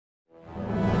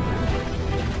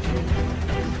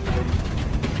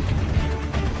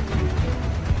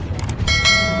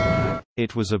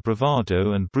It was a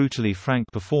bravado and brutally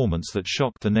frank performance that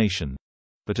shocked the nation.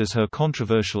 But as her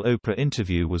controversial Oprah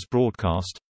interview was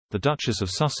broadcast, the Duchess of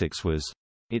Sussex was,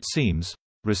 it seems,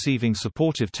 receiving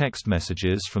supportive text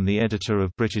messages from the editor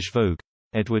of British Vogue,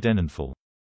 Edward Enniful.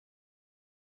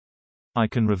 I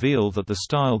can reveal that the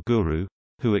style guru,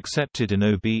 who accepted an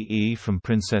OBE from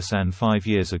Princess Anne 5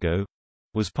 years ago,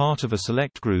 was part of a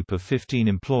select group of 15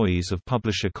 employees of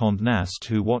publisher Condé Nast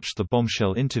who watched the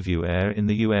bombshell interview air in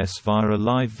the US via a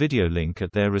live video link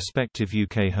at their respective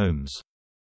UK homes.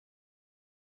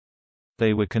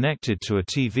 They were connected to a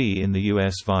TV in the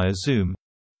US via Zoom,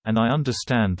 and I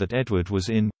understand that Edward was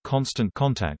in constant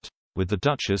contact with the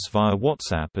Duchess via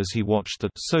WhatsApp as he watched the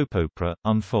soap opera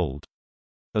unfold.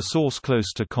 A source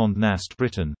close to Condé Nast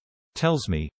Britain tells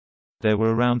me there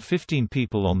were around 15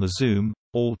 people on the Zoom,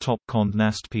 all top Condé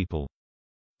Nast people.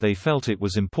 They felt it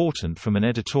was important from an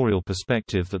editorial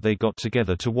perspective that they got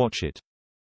together to watch it.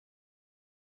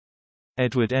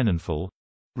 Edward Enniful,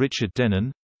 Richard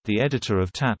Dennon, the editor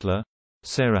of Tatler,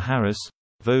 Sarah Harris,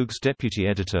 Vogue's deputy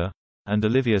editor, and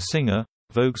Olivia Singer,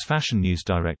 Vogue's fashion news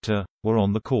director, were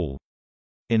on the call.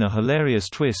 In a hilarious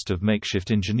twist of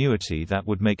makeshift ingenuity that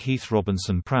would make Heath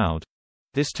Robinson proud,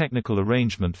 this technical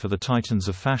arrangement for the titans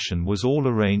of fashion was all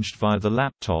arranged via the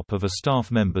laptop of a staff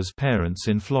member's parents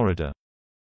in Florida.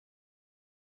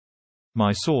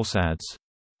 My source adds,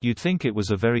 "You'd think it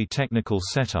was a very technical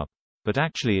setup, but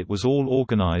actually it was all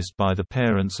organized by the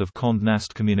parents of Condé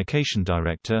Nast communication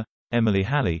director, Emily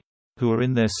Halley, who are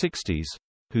in their 60s,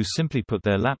 who simply put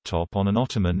their laptop on an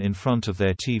ottoman in front of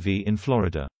their TV in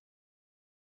Florida.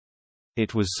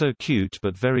 It was so cute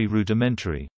but very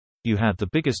rudimentary. You had the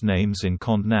biggest names in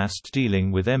Condé Nast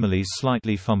dealing with Emily's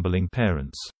slightly fumbling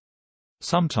parents.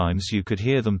 Sometimes you could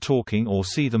hear them talking or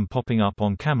see them popping up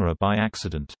on camera by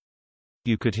accident.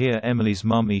 You could hear Emily's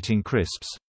mum eating crisps.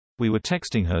 We were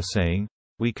texting her saying,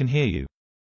 'We can hear you.'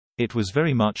 It was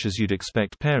very much as you'd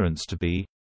expect parents to be,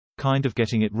 kind of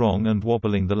getting it wrong and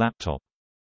wobbling the laptop."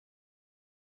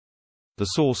 The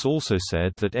source also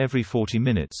said that every 40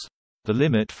 minutes, the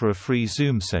limit for a free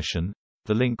Zoom session,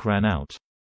 the link ran out.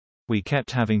 We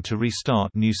kept having to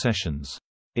restart new sessions.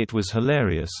 It was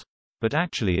hilarious, but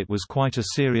actually it was quite a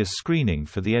serious screening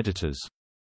for the editors.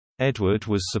 Edward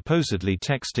was supposedly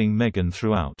texting Meghan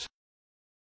throughout.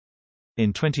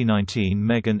 In 2019,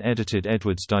 Meghan edited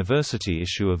Edward's diversity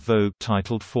issue of Vogue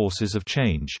titled Forces of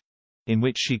Change, in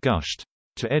which she gushed,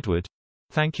 "To Edward,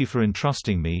 thank you for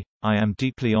entrusting me, I am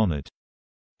deeply honored."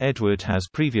 Edward has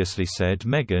previously said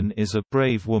Meghan is a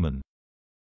brave woman.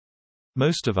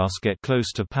 Most of us get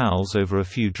close to pals over a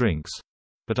few drinks,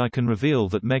 but I can reveal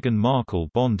that Meghan Markle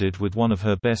bonded with one of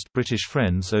her best British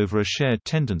friends over a shared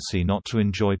tendency not to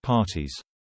enjoy parties.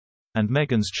 And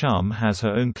Meghan's chum has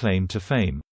her own claim to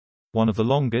fame. One of the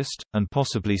longest, and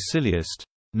possibly silliest,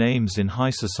 names in high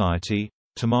society,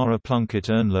 Tamara Plunkett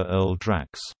Ernla Earl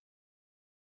Drax.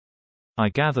 I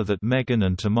gather that Meghan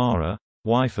and Tamara,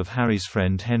 wife of Harry's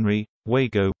friend Henry,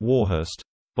 Wago, Warhurst,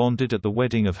 bonded at the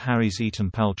wedding of Harry's Eton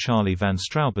pal Charlie Van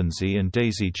Straubenzee and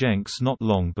Daisy Jenks not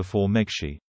long before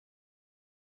Megxi.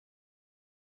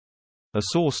 A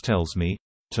source tells me,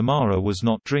 Tamara was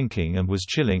not drinking and was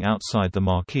chilling outside the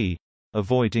marquee,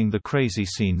 avoiding the crazy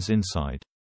scenes inside.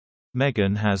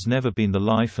 Meghan has never been the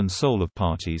life and soul of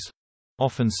parties,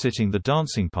 often sitting the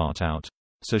dancing part out,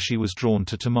 so she was drawn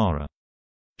to Tamara.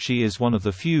 She is one of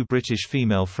the few British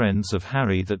female friends of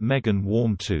Harry that Meghan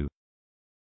warmed to.